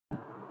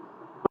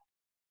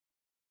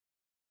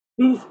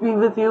Peace be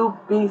with you,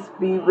 peace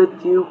be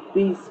with you,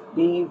 peace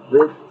be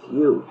with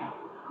you.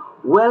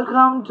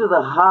 Welcome to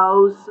the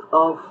house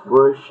of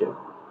worship.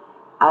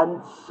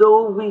 And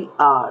so we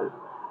are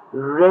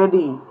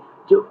ready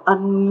to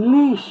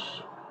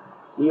unleash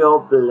your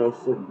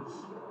blessings.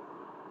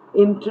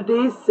 In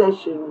today's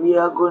session, we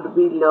are going to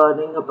be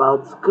learning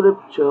about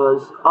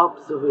scriptures,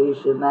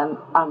 observation, and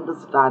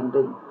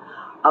understanding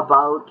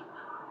about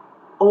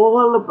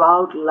all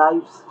about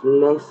life's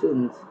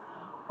lessons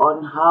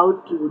on how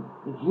to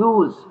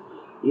use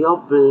your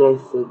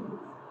blessings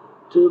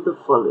to the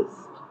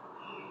fullest.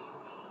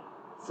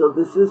 So,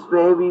 this is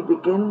where we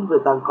begin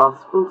with our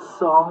gospel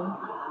song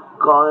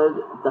called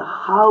The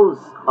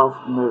House of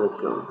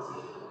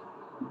Miracles.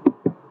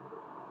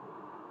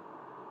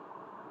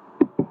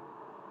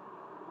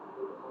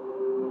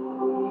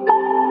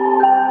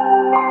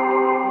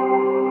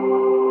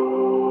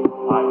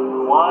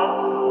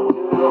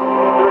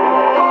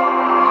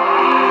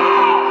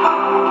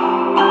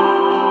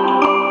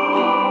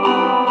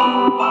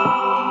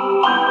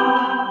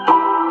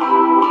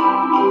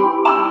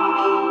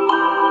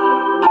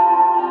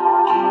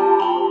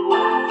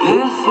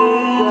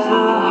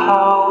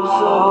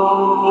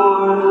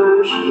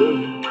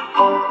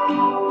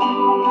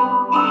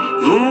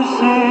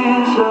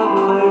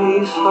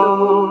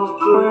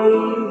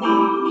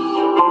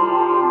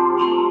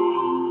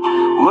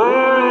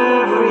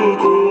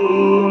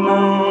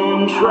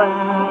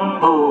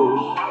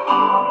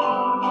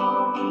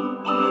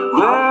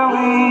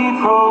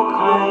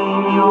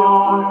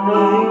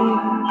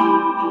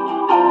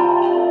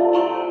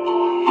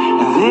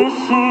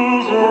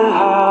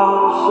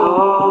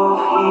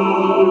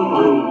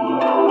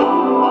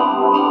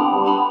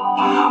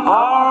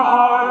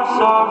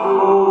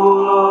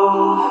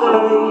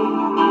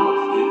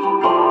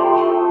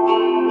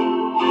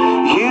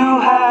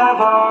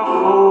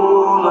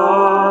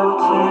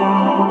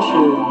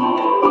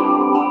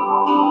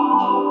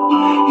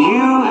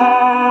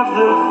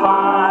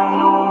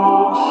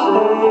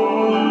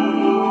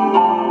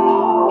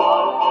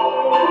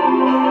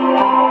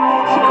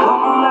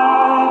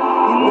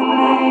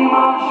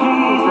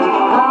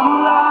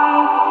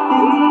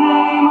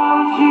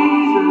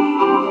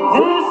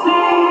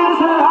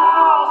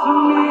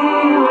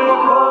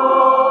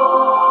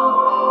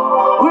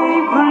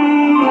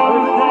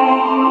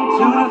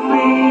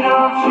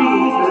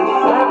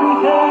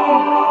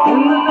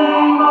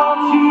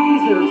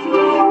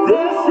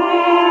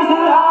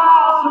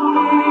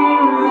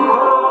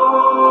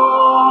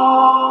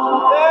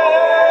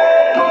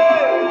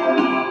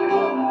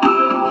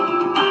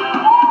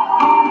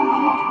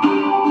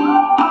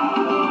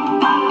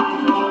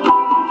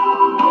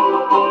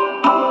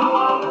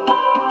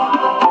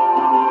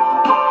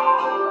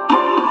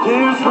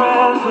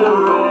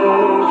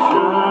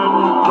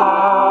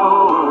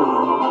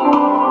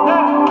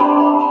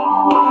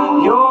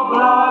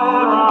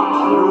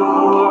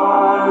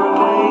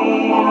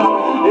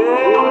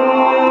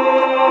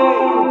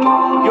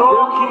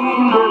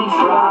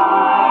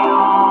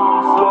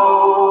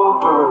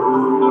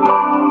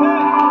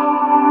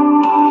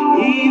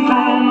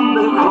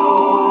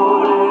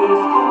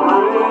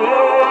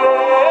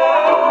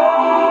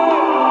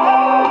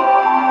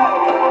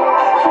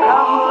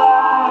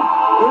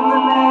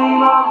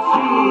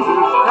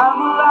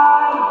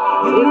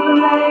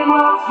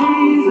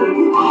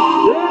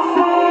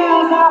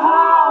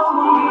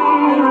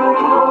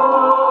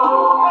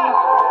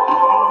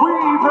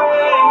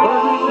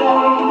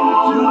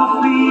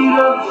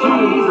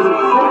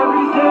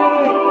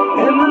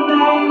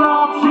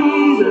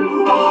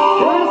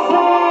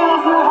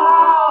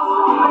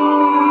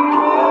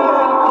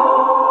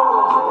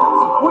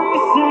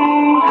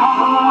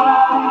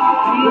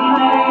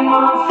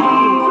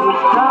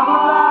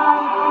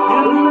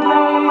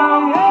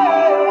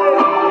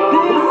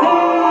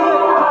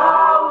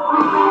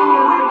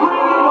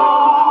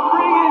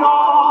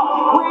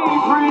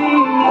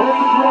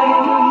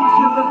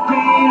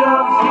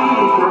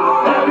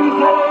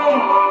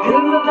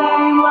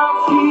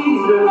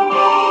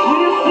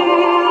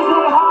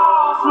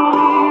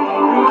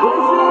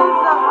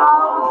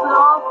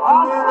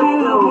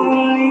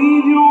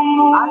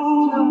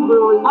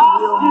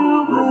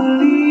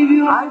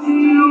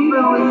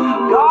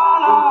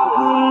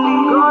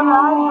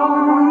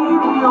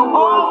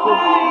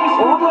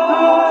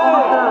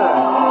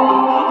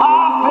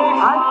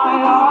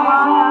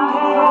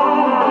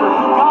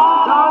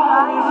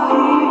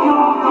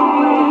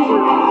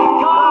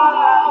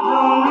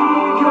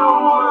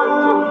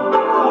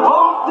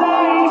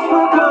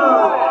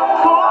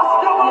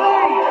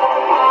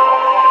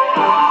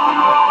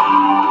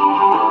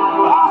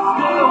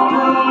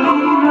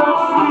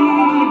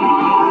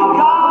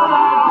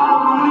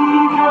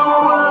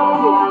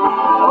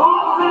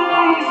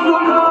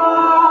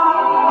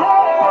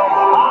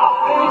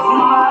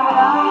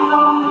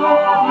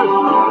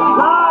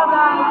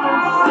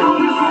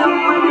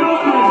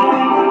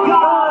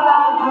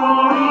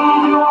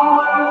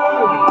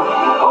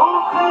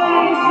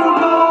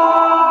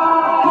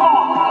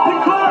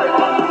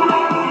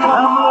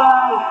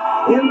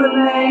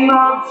 name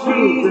of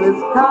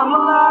Jesus, come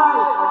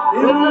alive.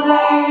 In the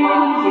name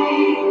of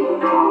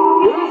Jesus,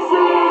 this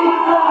is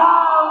the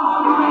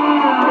house of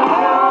miracles.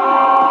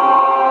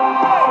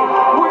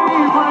 We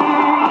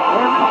bring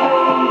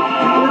everything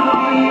to the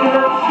feet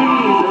of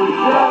Jesus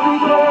every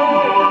day.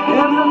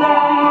 In the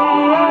name,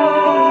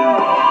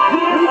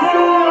 this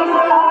is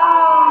the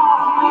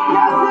house.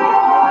 Yes, it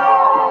is.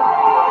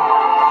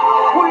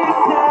 We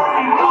say,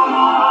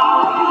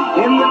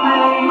 in the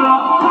name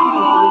of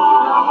Jesus,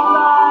 come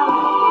alive.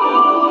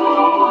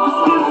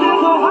 This is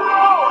the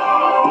house.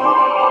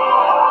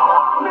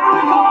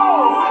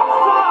 Miracles,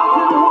 signs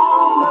and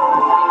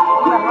wonders.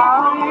 The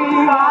house of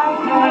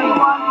signs and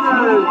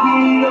wonders.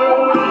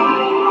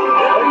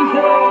 Every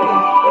day,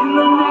 in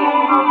the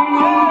name of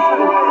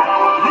Jesus.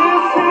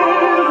 This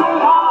is the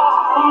house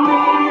of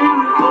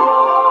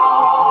miracles.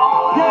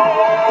 Yeah.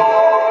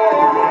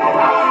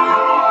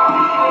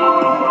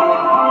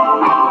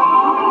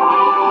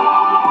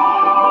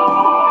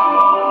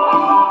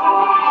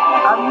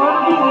 I'm going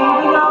to be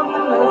reading out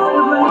the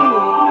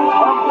testimonies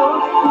of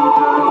those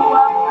people who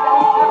are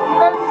blessed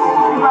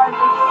immensely by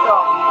this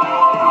song.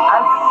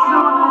 As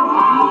soon as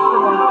we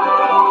finish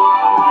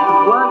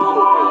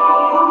worshiping,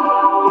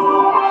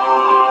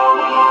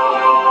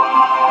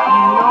 and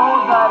know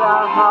that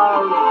our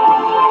house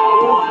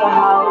is the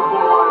house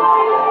of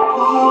worship.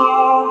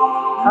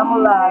 Come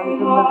alive in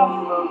the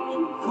name of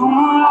Jesus.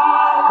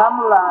 Come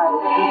alive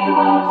in the name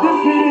of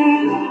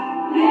Jesus.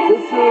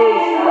 This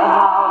is the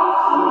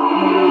house of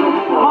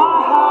miracles.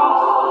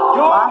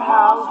 My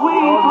house, we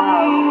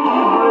bring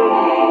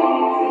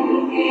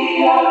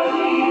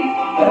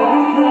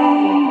everything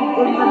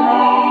in the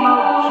name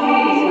of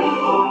Jesus.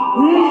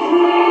 This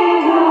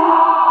is the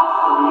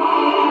house of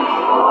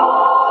miracles.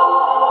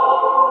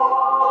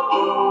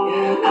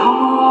 Yeah,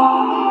 come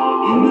on,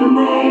 in the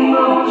name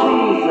of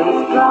Jesus,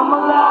 come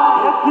alive.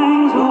 Let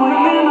things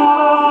awaken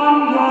on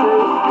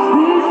Jesus.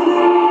 This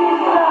is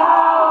the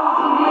house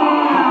of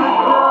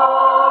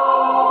miracles.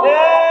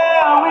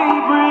 Yeah, we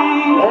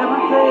bring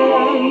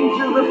everything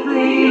to the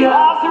feet.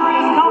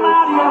 Lazarus, come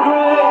out of your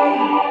grave.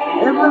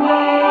 In the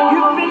name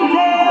you've been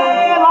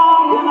dead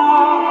long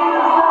enough.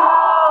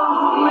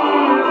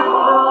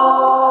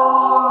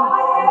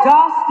 And I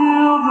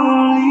still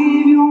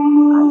believe you'll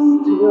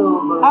move.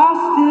 I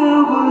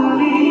still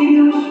believe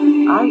you'll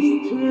speak.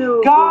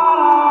 God,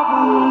 I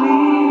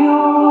believe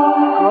your word.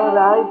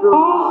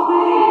 All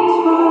things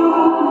good.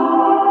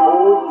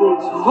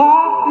 So I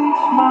fix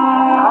my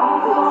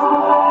eyes.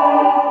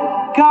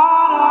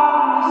 God,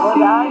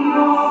 I receive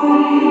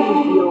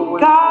your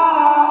faith.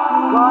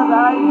 God,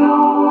 I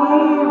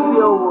believe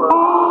your word.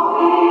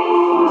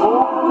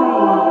 All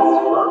things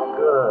for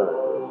good.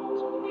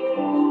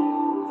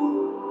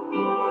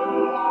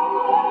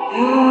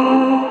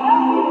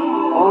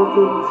 Yeah. All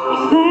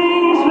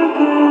things for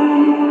good.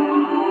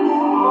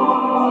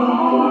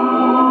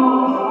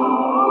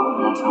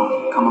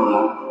 Come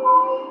alive.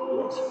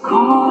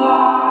 Come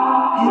alive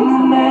in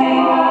the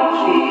name of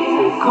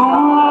Jesus. Come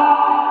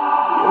alive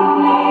in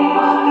the name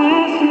of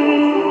this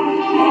is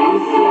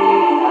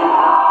the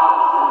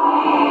house of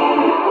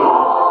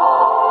miracles.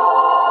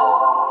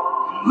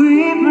 We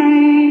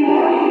bring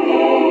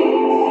everything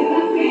to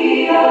the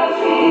feet of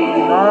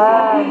Jesus.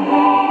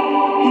 Amen.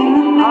 In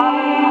the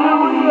name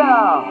of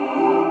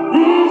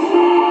this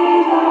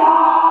is the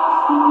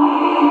house of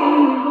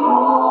miracles.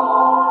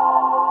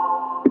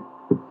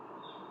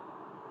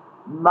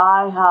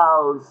 My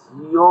house,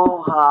 your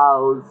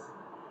house,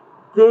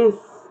 this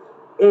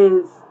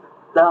is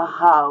the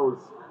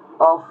house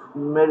of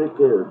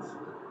miracles.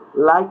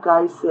 Like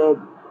I said,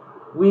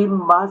 we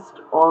must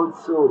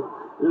also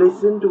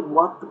listen to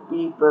what the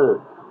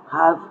people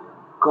have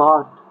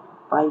got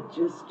by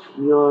just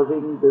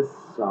hearing this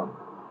song.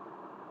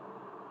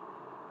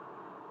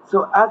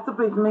 So at the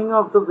beginning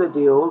of the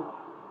video,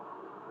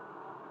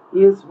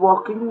 he is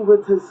walking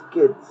with his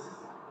kids.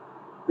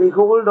 They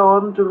hold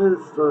on to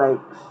his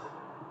legs.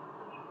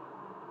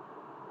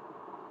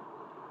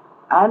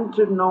 And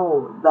to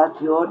know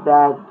that your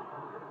dad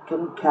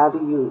can carry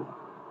you.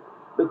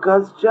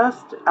 Because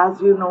just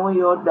as you know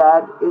your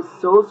dad is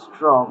so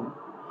strong,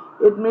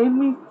 it made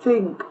me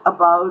think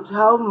about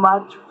how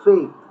much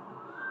faith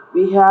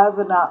we have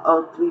in our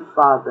earthly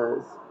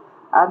fathers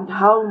and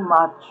how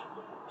much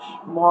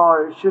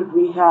more should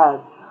we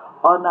have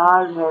on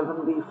our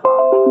heavenly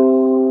fathers.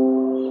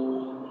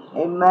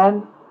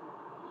 Amen.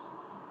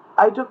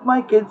 I took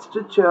my kids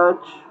to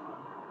church,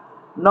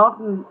 not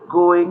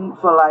going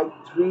for like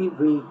 3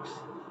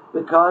 weeks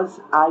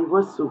because I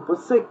was super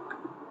sick.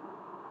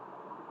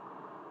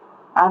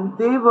 And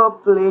they were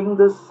playing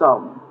this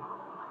song.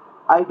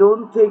 I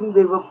don't think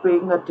they were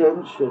paying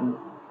attention.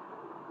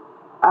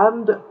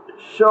 And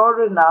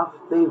sure enough,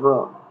 they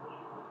were.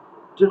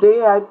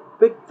 Today I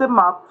picked them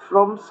up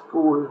from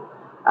school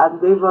and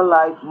they were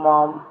like,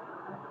 Mom,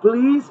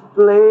 please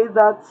play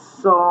that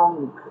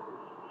song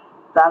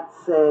that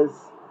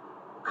says,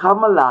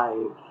 come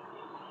alive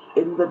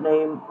in the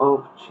name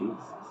of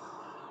Jesus.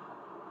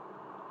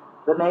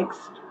 The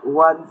next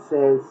one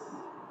says,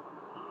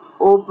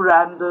 Oh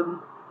Brandon,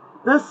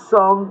 This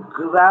song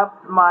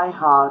grabbed my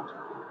heart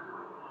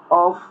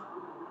of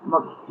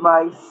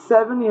my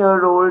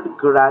 7-year-old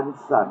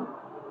grandson.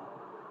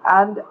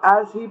 And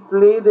as he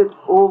played it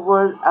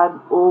over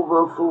and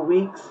over for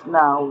weeks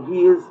now,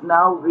 he is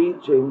now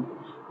reaching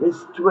his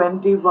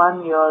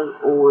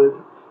 21-year-old,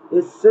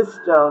 his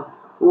sister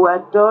who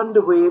had turned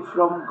away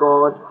from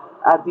God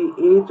at the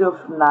age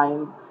of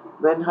 9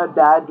 when her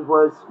dad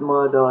was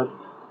murdered.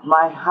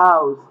 My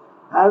house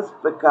has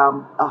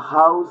become a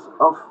house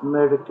of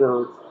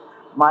miracles.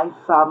 My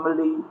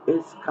family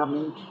is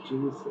coming to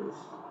Jesus.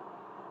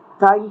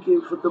 Thank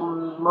you for the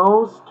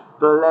most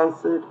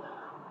blessed,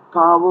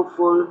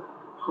 powerful,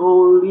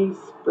 Holy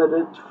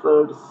Spirit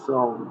filled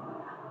song.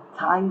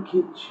 Thank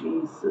you,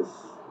 Jesus.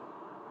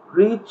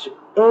 Reach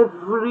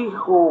every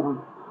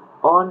home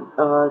on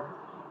earth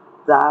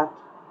that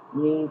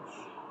needs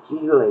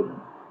healing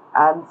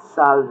and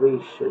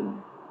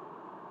salvation.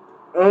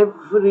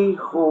 Every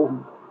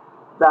home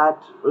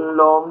that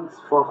longs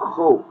for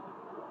hope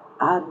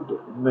and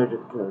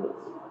miracles.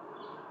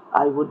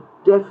 I would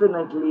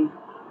definitely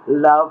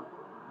love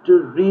to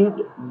read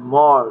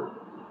more,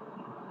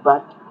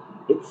 but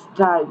it's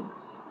time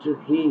to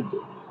read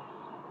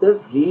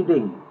the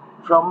reading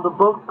from the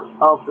book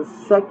of the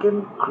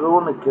Second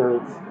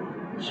Chronicles,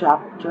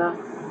 chapter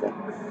 6.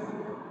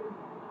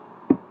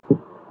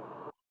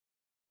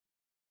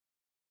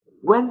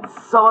 When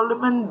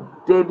Solomon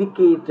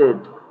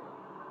dedicated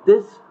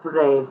this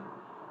prayer,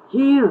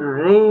 he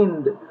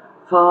reigned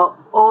for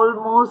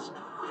almost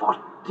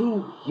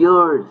 40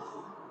 years.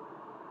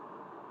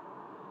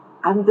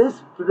 And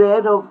this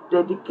prayer of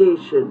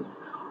dedication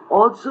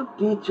also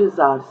teaches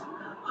us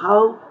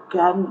how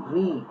can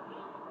we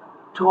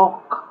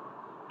talk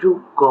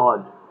to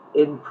God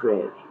in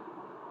prayer.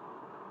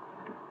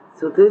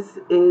 So this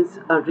is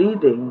a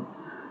reading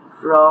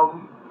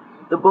from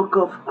the book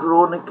of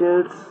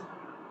Chronicles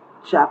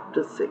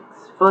chapter 6.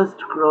 First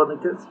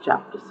Chronicles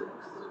chapter 6.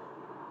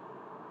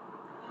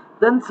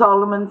 Then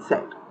Solomon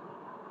said,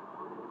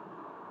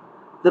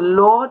 "The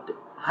Lord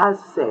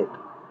has said,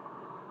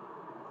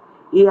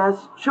 He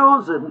has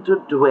chosen to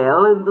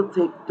dwell in the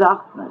thick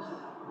darkness.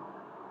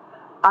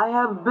 I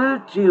have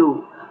built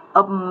you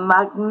a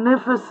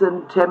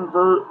magnificent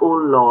temple, O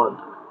Lord,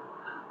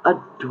 a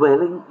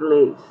dwelling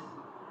place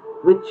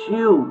which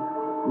you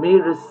may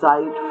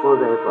reside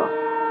forever."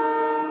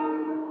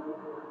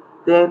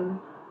 Then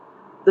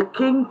the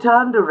king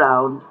turned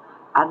around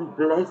and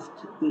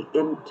blessed the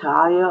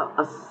entire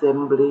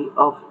assembly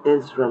of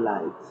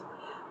Israelites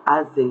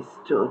as they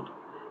stood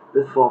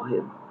before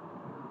him.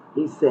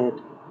 He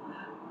said,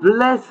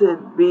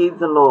 "Blessed be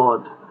the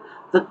Lord,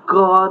 the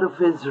God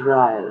of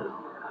Israel,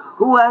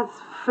 who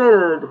has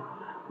filled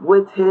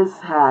with his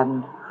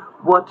hand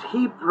what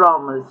he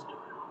promised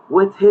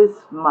with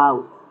his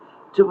mouth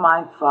to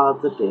my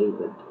father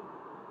David,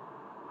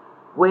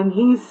 when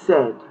he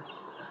said,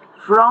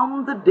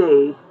 'From the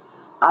day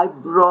I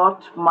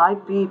brought my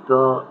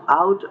people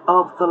out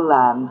of the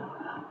land,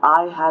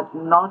 I had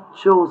not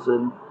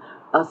chosen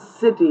a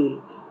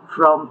city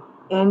from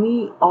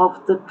any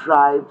of the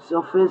tribes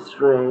of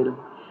Israel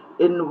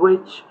in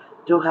which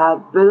to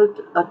have built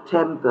a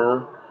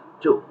temple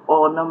to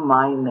honor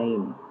my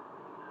name.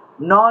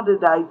 Nor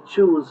did I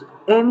choose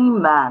any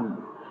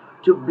man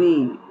to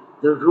be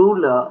the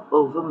ruler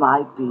over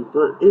my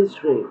people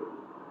Israel.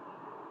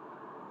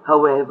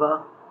 However,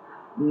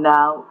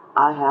 now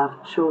I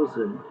have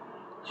chosen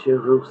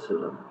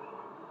Jerusalem,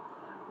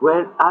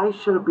 where I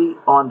shall be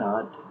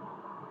honored,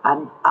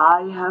 and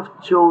I have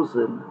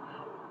chosen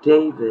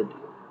David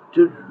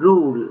to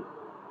rule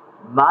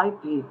my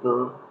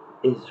people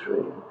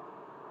Israel.'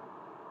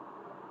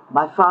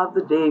 My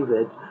father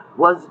David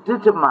was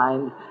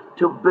determined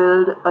to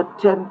build a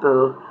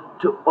temple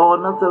to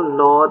honor the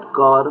Lord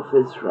God of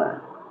Israel.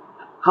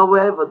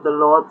 However, the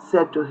Lord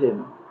said to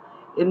him,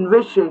 'In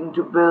wishing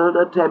to build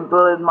a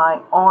temple in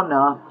my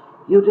honor,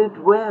 you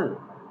did well.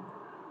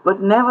 But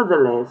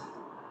nevertheless,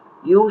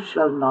 you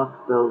shall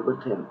not build the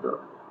temple.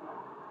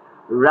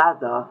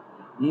 Rather,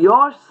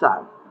 your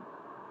son,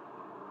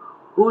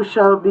 who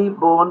shall be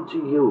born to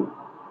you,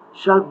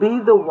 shall be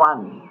the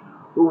one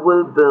who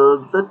will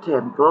build the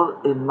temple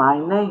in my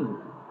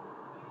name.'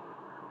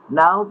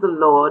 Now the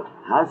Lord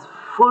has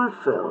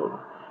fulfilled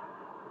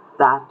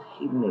that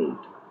he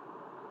made.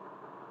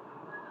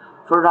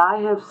 For I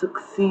have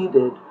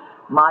succeeded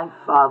my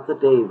father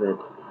David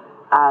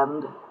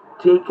and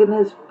taken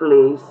his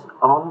place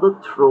on the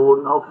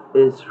throne of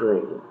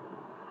Israel,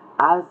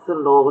 as the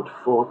Lord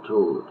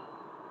foretold.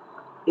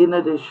 In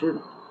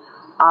addition,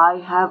 I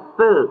have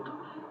built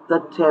the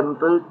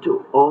temple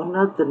to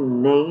honor the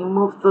name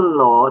of the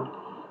Lord,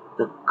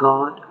 the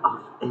God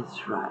of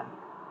Israel.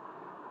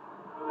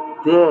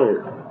 There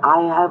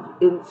I have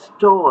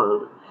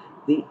installed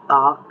the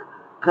ark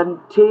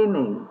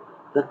containing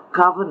the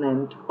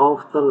covenant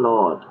of the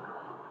Lord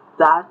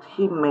that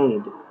he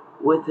made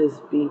with his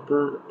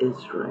people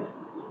Israel."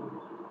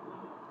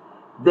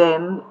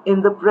 Then,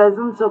 in the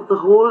presence of the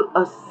whole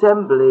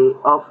assembly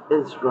of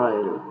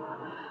Israel,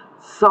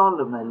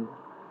 Solomon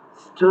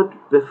stood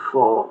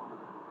before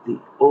the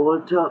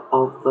altar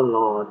of the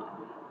Lord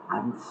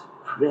and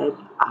spread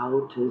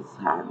out his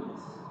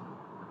hands.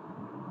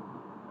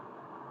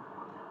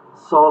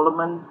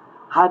 Solomon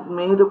had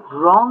made a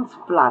bronze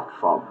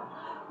platform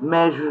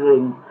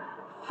measuring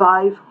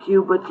 5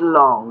 cubits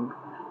long,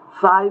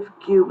 5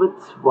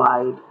 cubits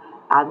wide,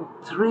 and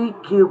 3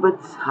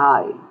 cubits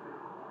high,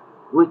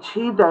 which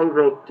he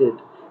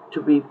directed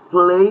to be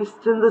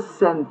placed in the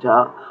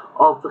center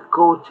of the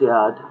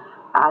courtyard,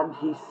 and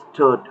he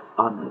stood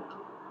on it.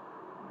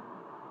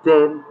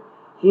 Then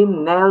he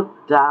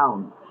knelt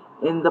down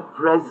in the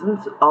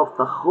presence of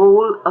the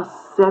whole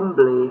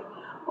assembly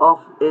of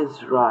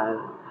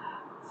Israel,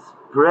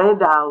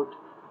 spread out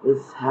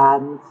his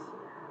hands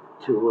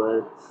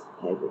towards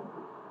heaven.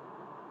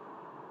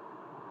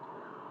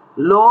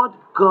 Lord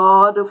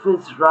God of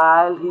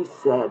Israel, he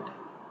said,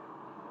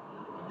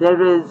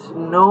 there is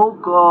no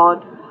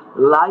God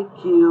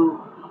like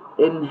you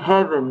in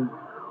heaven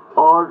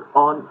or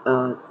on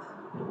earth.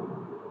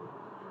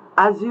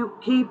 As you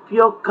keep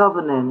your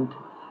covenant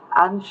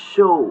and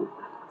show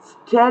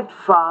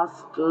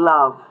steadfast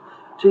love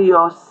to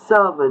your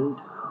servant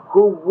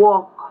who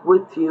walk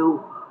with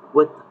you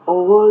with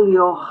all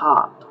your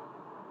heart.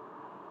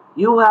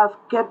 You have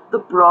kept the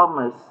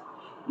promise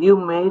you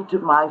made to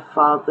my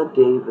father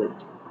David.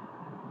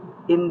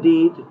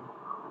 Indeed,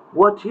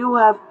 what you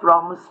have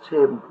promised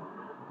him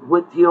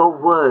with your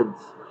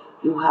words,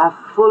 you have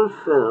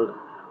fulfilled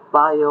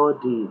by your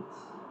deeds.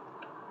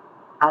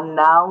 And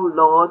now,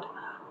 Lord,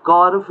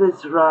 God of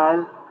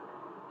Israel,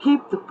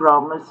 keep the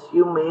promise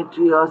you made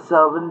to your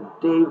servant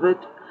David,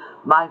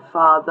 my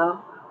father,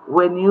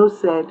 when you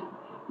said,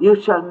 you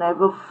shall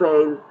never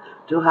fail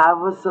to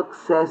have a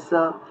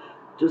successor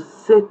to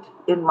sit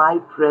in my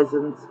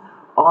presence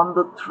on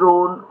the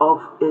throne of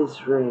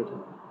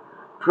Israel,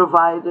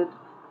 provided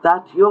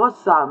that your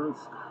sons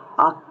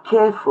are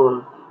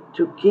careful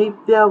to keep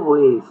their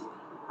ways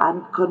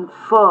and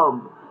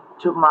conform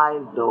to my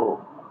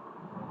law,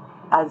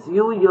 as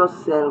you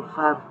yourself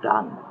have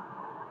done.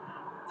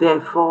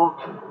 Therefore,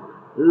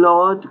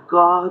 Lord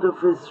God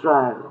of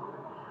Israel,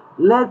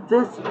 let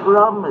this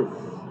promise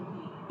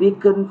be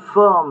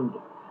confirmed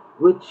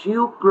which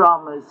you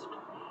promised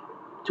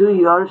to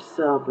your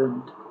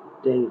servant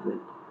David.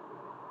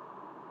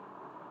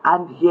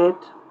 And yet,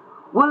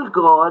 will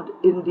God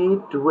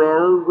indeed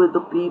dwell with the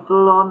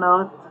people on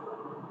earth?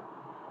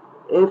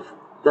 If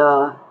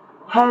the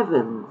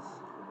heavens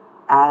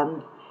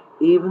and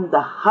even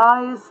the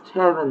highest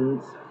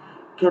heavens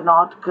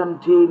cannot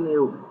contain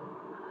you,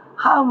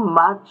 how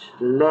much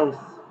less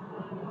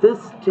this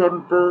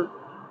temple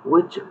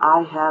which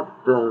I have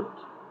built?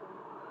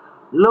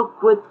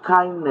 Look with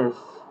kindness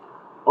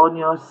on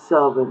your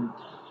servant.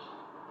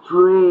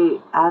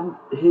 Pray and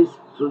his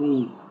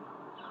plea.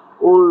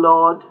 O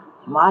Lord,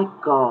 my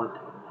God,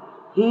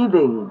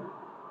 heeding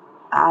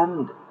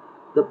and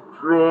the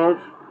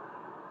prayer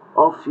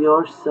of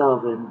your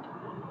servant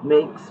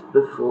makes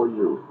before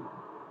you.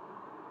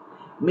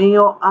 May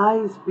your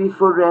eyes be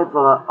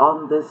forever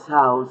on this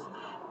house,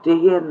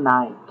 day and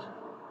night,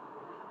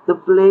 the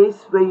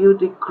place where you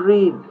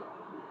decreed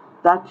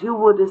that you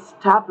would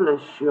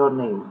establish your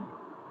name.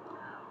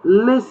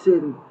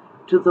 Listen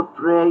to the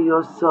prayer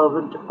your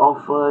servant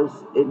offers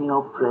in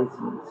your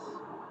presence.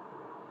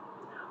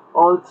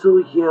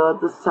 Also hear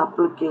the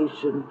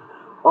supplication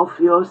of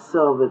your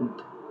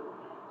servant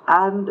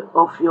and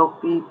of your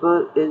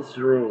people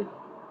Israel,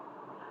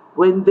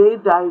 when they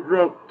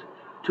direct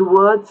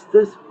towards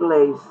this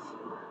place.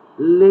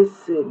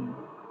 Listen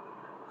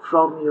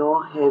from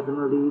your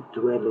heavenly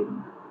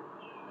dwelling,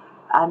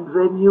 and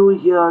when you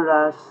hear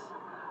us,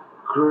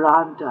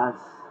 grant us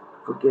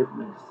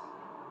forgiveness.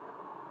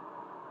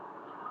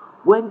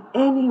 When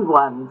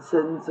anyone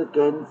sins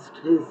against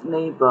his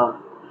neighbor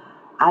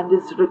and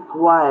is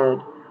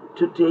required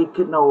to take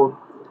an oath,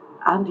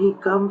 and he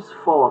comes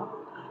forth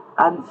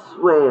and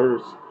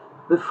swears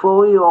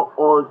before your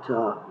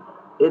altar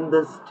in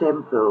this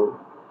temple,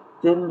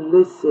 then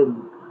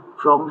listen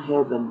from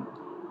heaven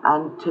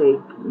and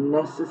take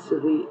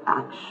necessary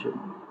action.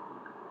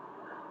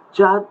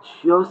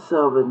 Judge your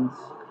servants,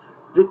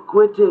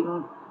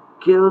 requiting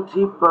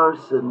guilty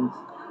persons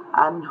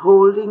and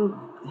holding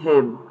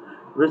him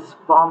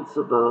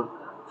responsible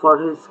for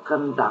his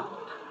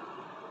conduct,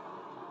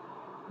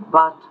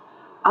 but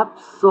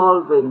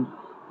absolving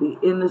the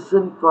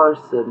innocent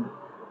person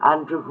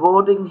and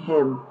rewarding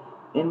him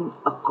in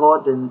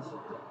accordance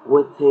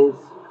with his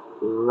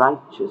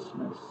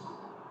righteousness.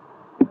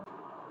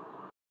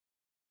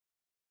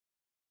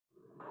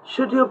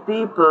 Should your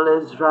people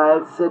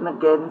Israel sin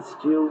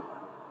against you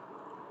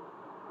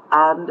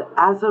and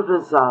as a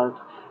result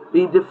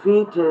be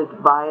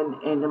defeated by an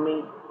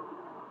enemy,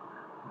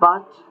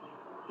 but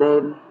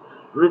then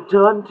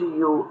return to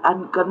you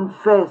and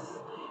confess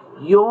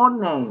your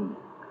name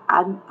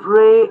and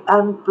pray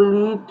and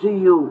plead to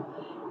you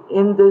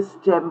in this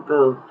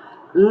temple,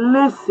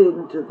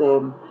 listen to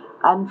them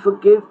and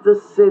forgive the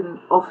sin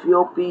of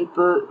your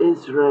people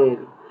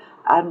Israel,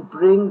 and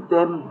bring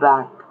them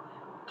back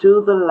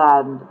to the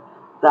land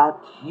that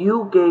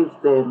you gave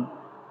them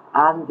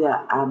and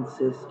their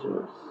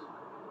ancestors.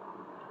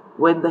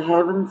 When the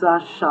heavens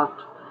are shut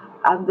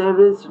and there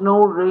is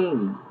no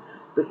rain,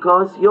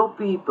 because your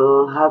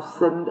people have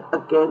sinned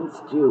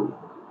against you,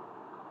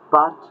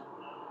 but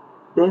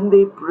then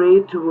they pray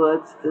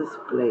towards this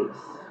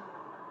place,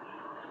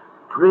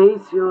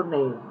 praise your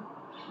name,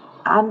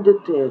 and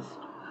detest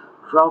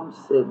from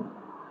sin,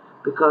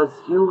 because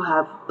you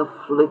have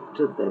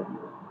afflicted them.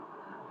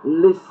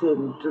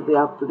 Listen to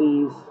their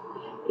pleas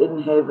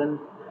in heaven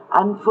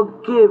and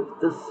forgive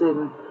the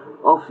sin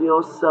of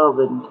your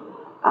servant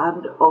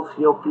and of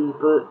your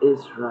people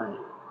Israel.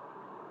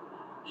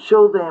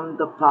 Show them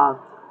the path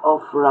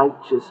of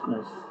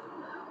righteousness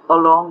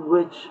along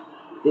which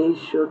they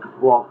should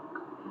walk,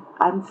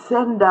 and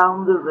send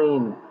down the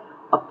rain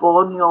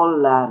upon your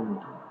land,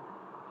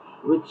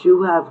 which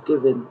you have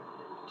given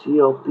to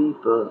your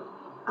people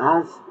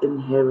as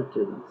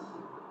inheritance.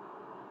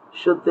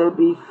 Should there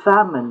be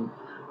famine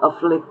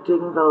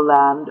afflicting the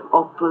land,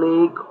 or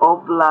plague, or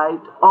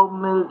blight, or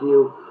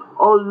mildew,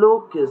 or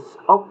locusts,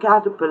 or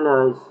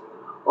caterpillars,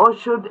 or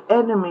should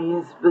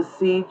enemies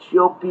besiege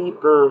your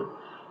people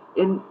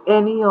in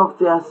any of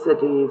their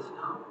cities,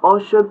 or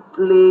should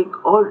plague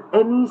or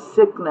any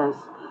sickness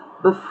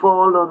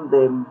befall on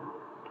them,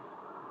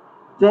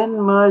 then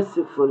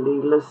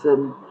mercifully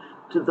listen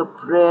to the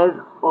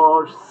prayer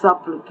or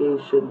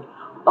supplication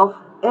of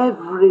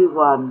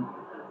everyone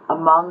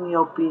among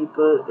your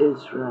people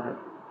Israel,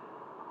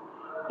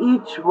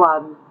 each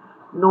one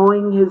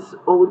knowing his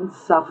own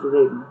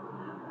suffering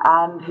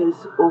and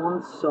his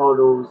own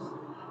sorrows,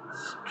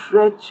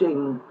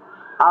 stretching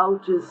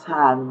out his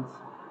hands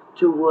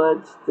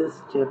towards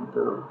this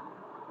temple.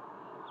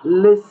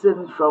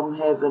 Listen from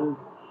heaven,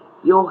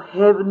 your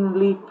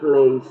heavenly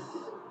place,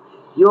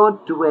 your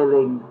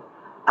dwelling,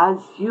 as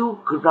you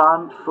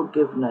grant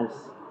forgiveness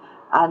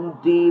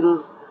and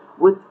deal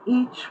with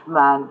each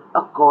man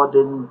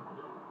according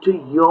to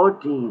your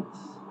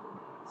deeds,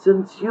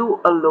 since you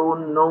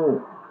alone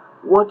know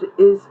what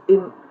is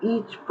in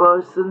each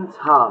person's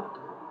heart.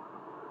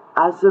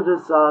 As a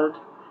result,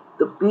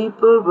 the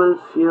people will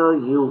fear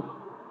you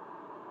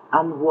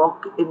and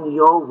walk in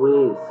your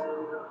ways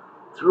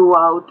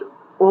throughout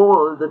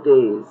all the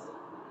days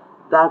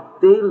that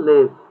they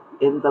live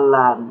in the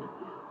land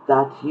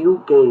that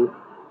you gave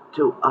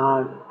to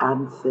our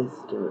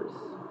ancestors.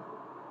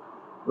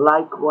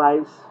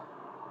 Likewise,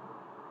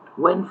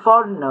 when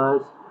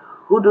foreigners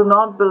who do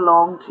not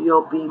belong to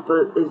your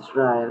people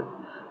Israel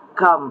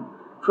come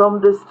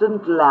from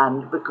distant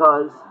land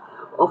because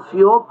of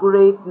your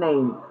great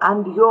name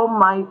and your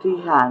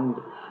mighty hand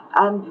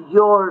and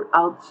your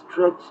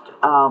outstretched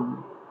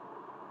arm,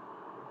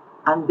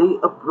 and they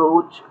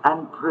approach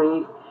and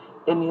pray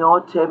in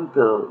your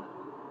temple,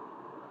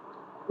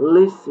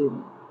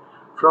 listen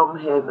from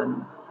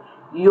heaven,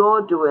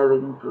 your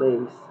dwelling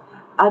place,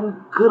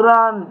 and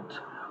grant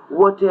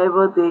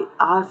whatever they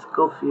ask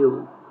of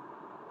you,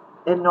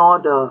 in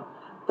order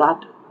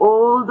that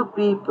all the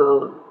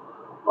people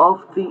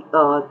of the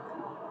earth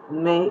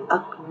may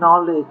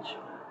acknowledge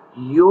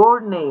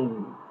your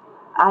name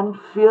and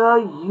fear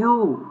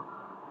you,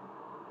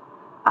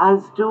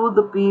 as do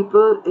the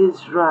people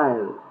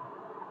Israel,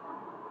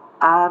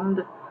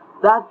 and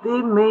that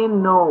they may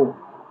know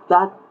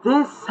that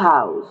this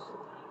house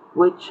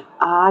which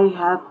I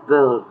have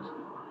built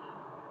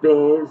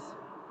bears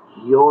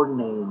your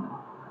name.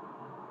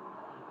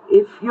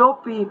 If your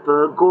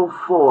people go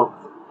forth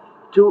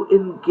to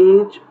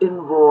engage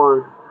in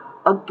war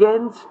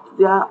against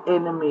their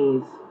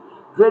enemies,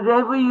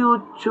 wherever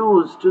you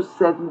choose to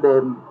send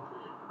them,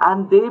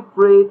 and they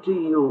pray to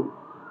you,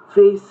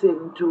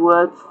 facing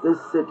towards this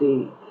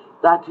city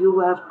that you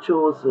have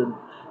chosen,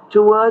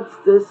 towards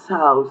this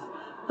house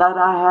that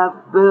I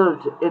have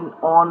built in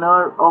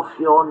honor of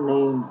your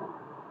name,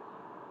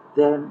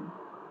 then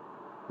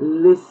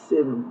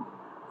listen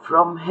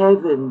from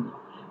heaven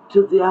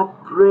to their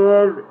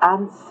prayer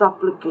and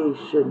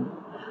supplication,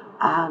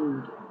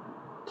 and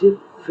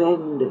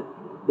defend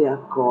their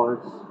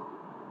cause.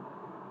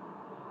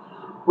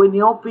 When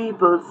your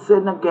people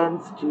sin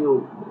against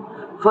you,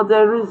 for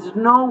there is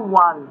no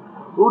one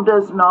who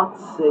does not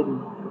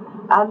sin,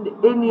 and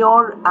in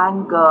your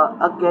anger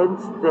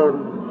against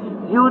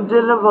them you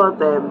deliver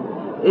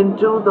them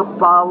into the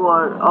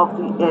power of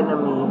the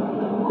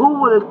enemy,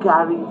 who will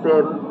carry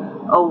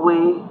them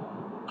away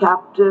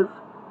captive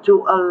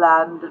to a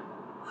land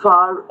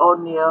far or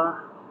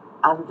near,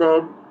 and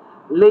then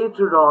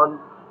later on,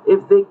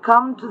 if they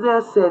come to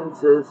their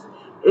senses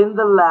in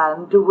the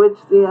land to which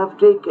they have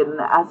taken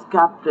as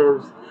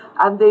captives,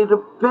 and they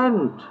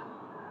repent,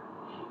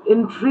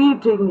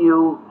 entreating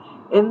you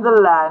in the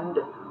land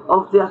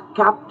of their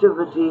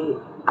captivity,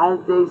 as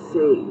they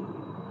say,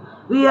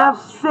 we have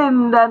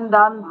sinned and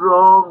done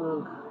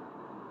wrong,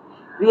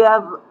 we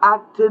have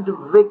acted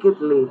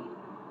wickedly,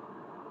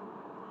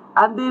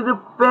 and they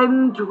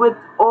repent with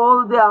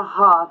all their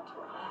heart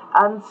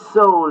and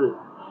soul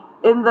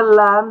in the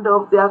land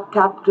of their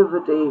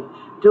captivity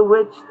to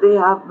which they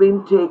have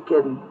been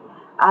taken,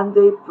 and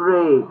they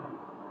pray,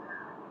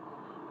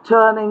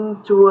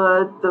 turning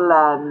toward the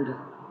land,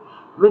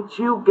 which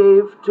you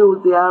gave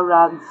to their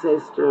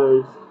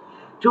ancestors,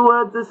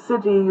 toward the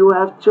city you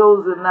have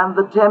chosen and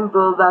the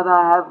temple that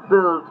I have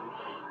built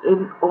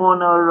in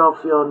honor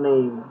of your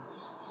name.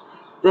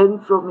 Then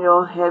from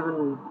your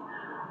heaven,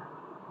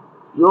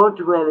 your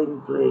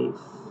dwelling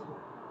place,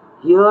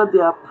 hear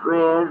their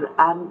prayer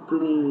and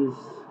pleas.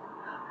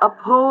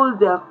 Uphold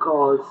their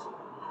cause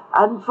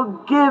and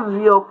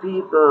forgive your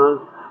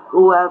people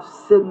who have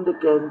sinned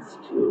against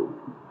you.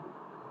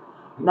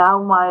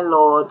 Now, my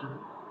Lord,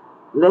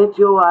 let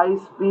your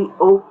eyes be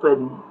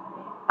open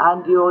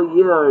and your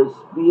ears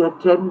be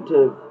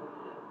attentive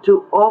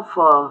to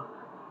offer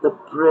the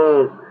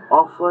prayer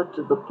offered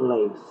to the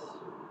place.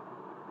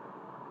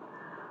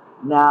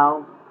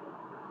 Now,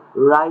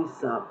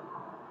 rise up,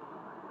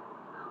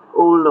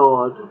 O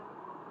Lord,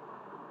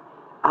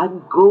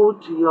 and go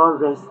to your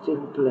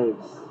resting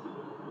place,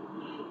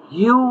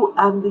 you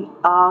and the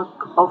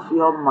ark of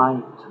your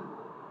might.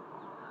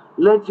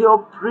 Let your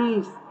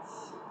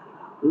priests,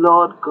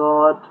 Lord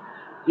God,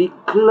 be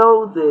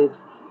clothed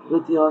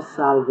with your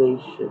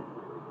salvation,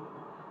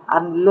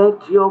 and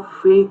let your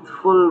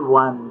faithful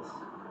ones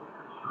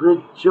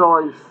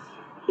rejoice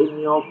in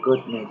your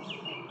goodness.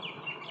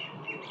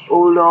 O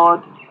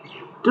Lord,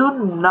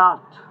 do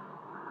not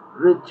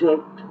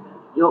reject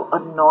your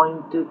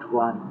anointed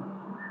one.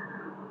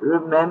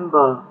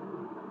 Remember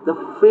the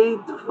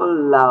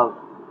faithful love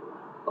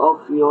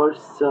of your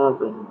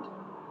servant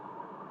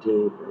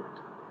David.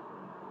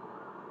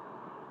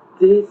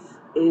 This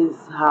is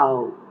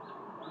how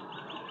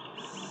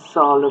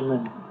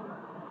Solomon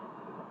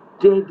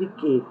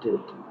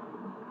dedicated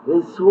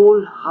his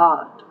whole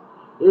heart,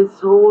 his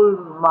whole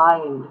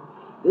mind,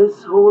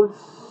 his whole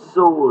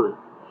soul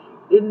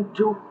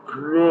into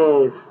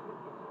prayer.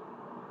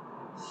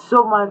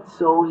 So much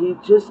so, he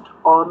just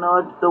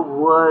honored the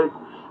word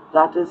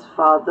that his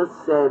father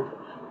said,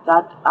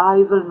 that I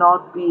will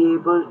not be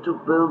able to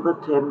build the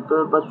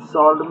temple, but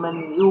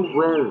Solomon, you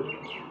will.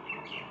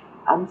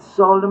 And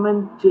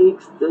Solomon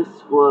takes this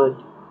word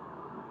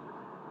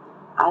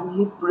and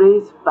he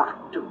prays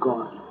back to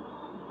God.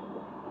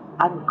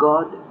 And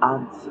God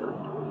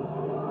answered.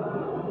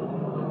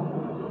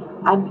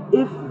 And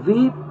if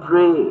we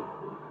pray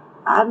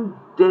and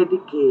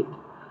dedicate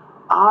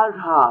our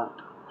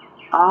heart,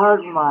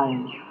 our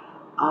mind,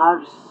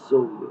 our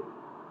soul,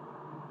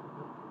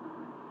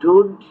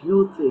 don't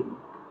you think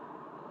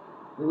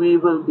we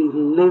will be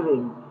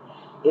living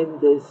in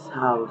this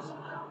house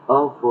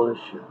of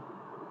worship?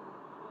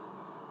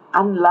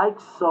 And like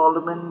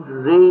Solomon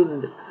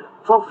reigned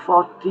for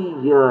 40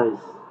 years,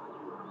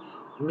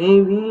 may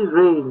we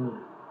reign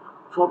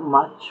for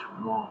much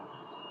more.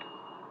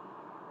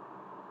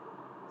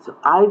 So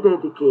I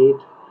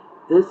dedicate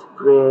this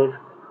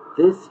prayer,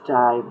 this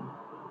time,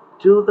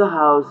 to the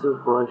house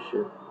of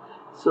worship,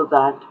 so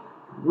that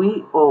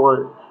we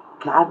all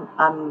can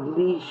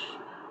unleash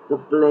the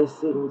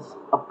blessings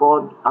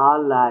upon our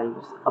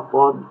lives,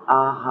 upon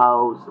our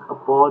house,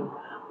 upon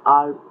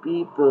our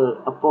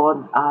people,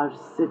 upon our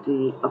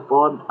city,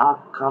 upon our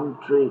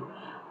country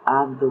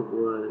and the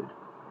world.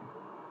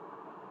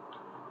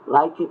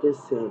 Like it is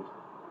said,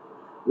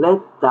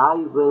 let thy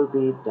will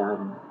be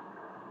done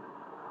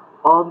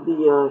on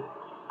the earth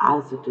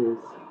as it is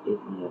in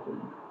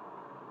heaven.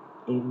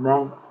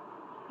 Amen,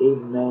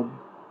 amen,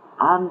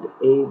 and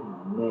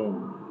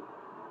amen.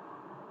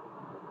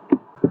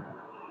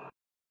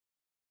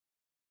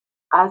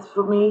 As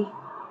for me,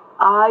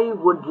 I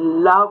would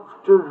love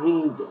to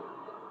read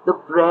the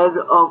prayer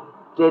of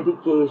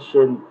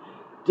dedication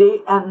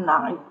day and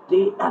night,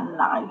 day and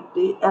night,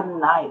 day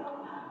and night,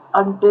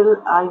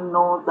 until I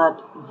know that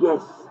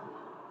yes,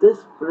 this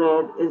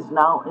prayer is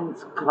now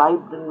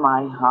inscribed in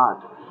my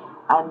heart,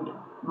 and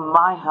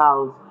my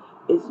house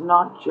is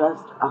not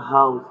just a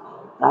house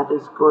that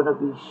is going to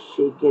be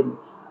shaken,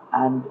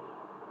 and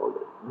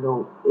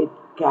no, it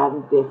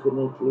can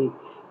definitely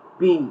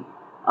be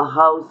a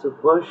house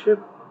of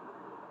worship,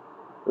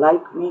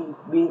 like we've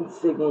been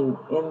singing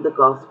in the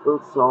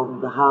gospel song,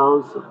 The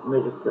House of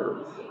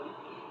Miracles.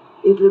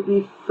 It will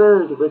be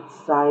filled with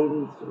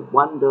signs,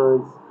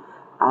 wonders,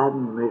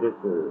 and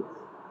miracles.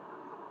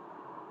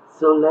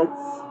 So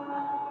let's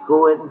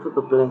go in for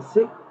the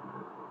blessing.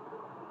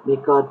 May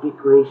God be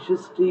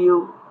gracious to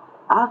you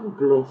and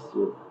bless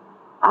you,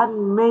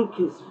 and make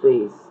his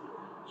face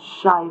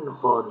shine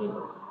upon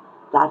you,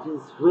 that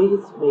his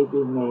ways may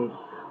be made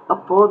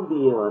upon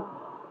the earth,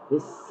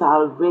 his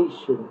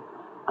salvation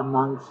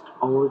amongst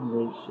all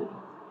nations.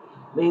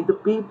 May the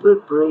people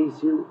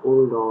praise you, O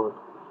Lord.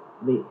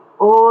 May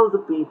all the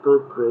people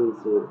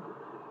praise you.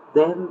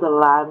 Then the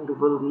land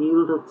will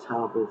yield its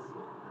harvest.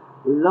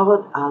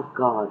 Lord our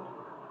God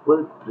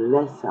will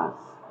bless us.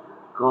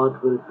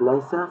 God will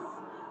bless us,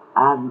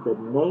 and the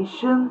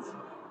nations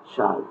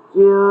shall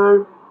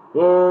fear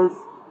his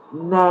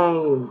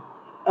name.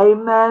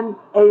 Amen,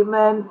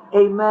 amen,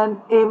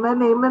 amen,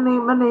 amen, amen,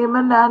 amen,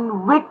 amen,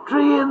 and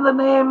victory in the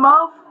name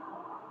of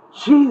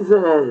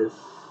Jesus.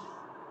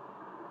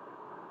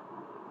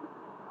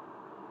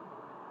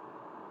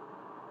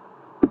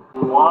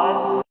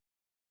 One.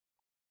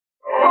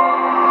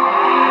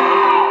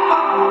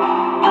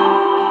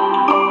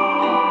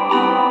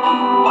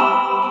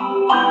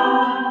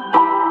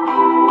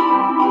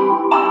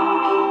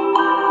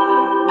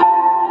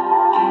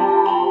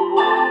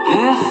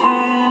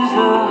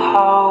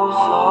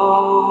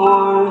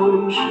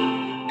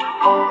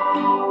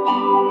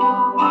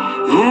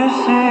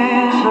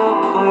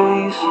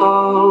 place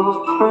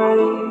of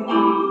praise,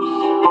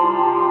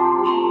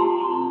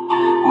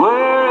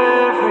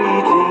 where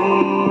every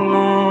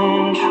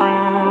demon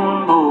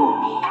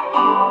trembles,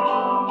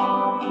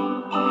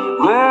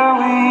 where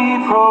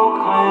we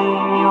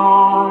proclaim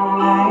your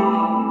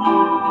name.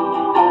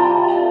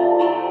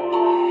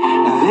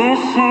 This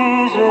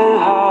is a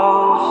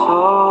house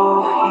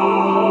of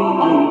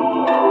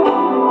healing.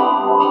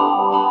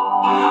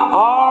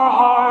 Our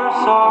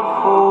hearts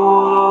are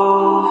full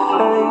of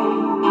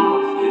faith.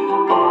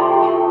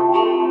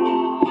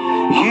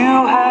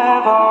 You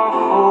have our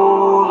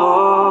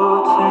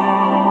full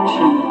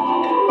attention.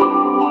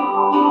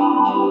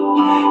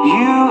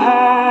 You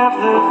have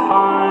the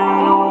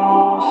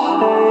final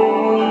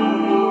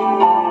say.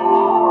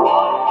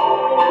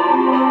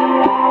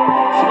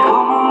 So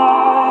come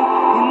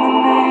alive in the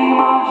name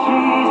of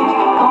Jesus.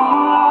 Come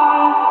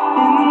alive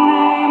in the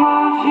name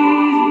of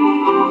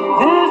Jesus.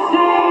 This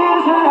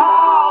is a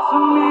house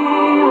of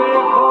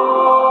miracles.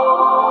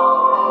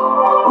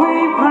 We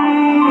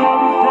bring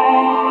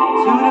everything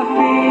to the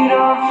feet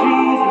of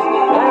Jesus.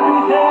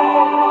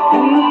 Everything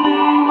in the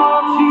name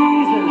of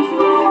Jesus.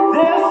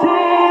 This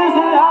is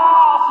a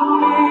house of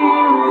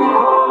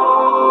miracles.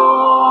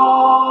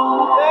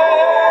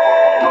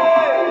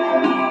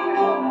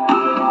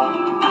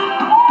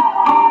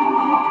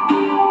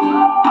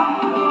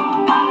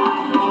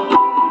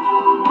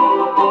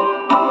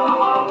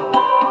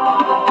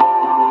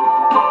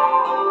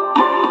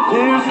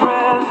 There's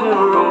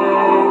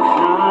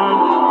resurrection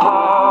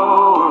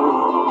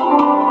power.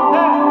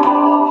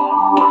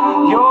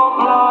 Your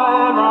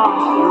blood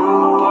runs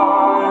through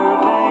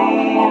our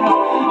veins.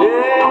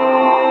 Yeah.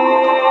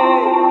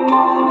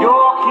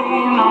 Your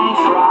kingdom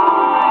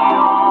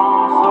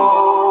triumphs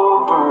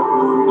over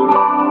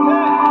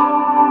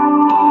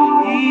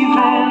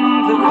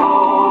even the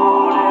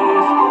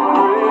coldest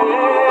grave.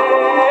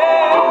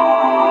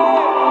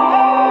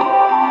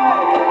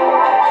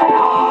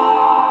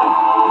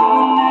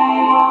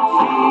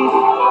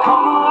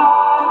 Come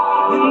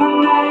alive in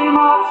the name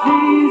of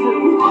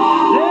Jesus.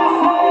 This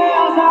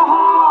is a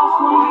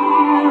house of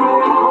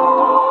miracles.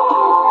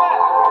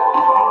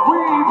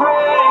 We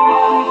bring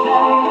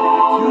everything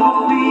to the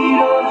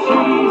feet of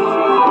Jesus.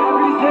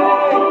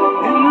 Everything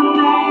in the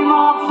name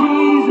of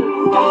Jesus.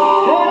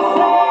 This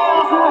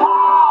is a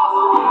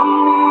house of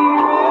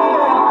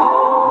miracles.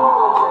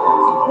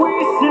 We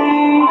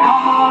sing,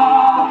 come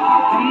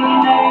alive in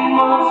the name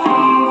of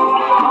Jesus.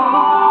 Come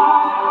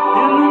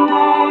alive in the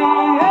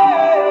name.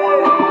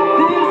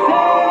 This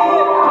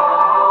is.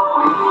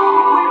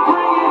 We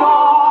bring it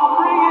all,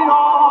 bring it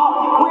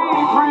all. We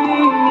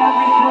bring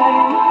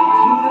everything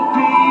to the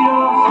feet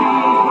of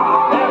Jesus.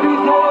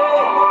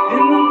 Everything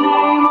in the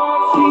name of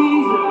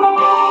Jesus.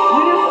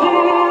 This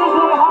is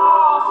the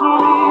house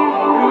of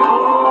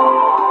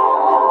miracles.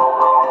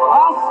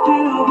 I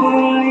still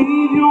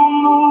believe you're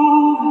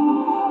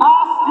moving. I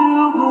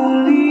still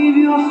believe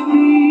you're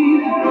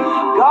speaking.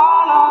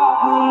 God,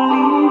 I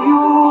believe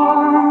you're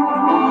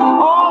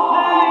working all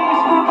things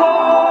for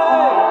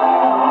good.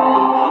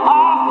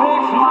 I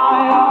fix my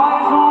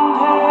eyes on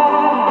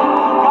heaven.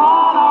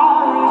 God, I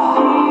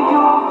receive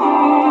your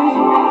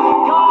vision.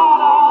 God,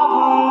 I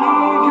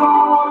believe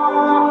your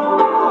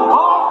word.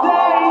 All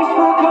things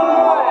for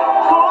good.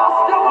 So I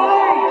still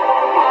believe.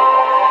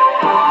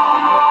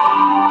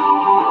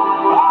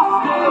 I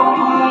still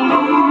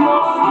believe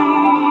you're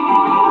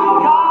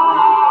speaking. God,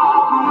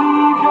 I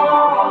believe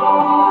you're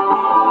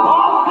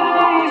all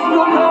things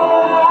for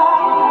good.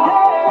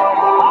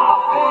 Yeah, I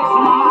fix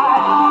my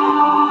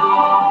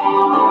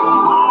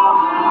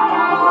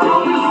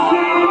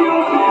receive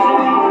your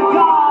vision.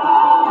 God,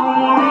 I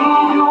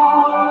believe your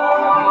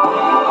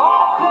word.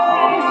 All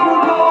things for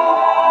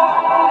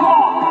good.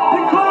 Come on,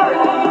 declare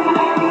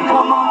it.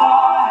 Come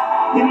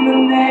alive in the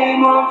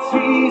name of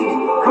Jesus.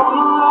 Come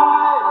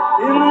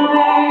alive in the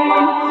name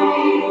of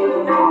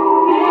Jesus.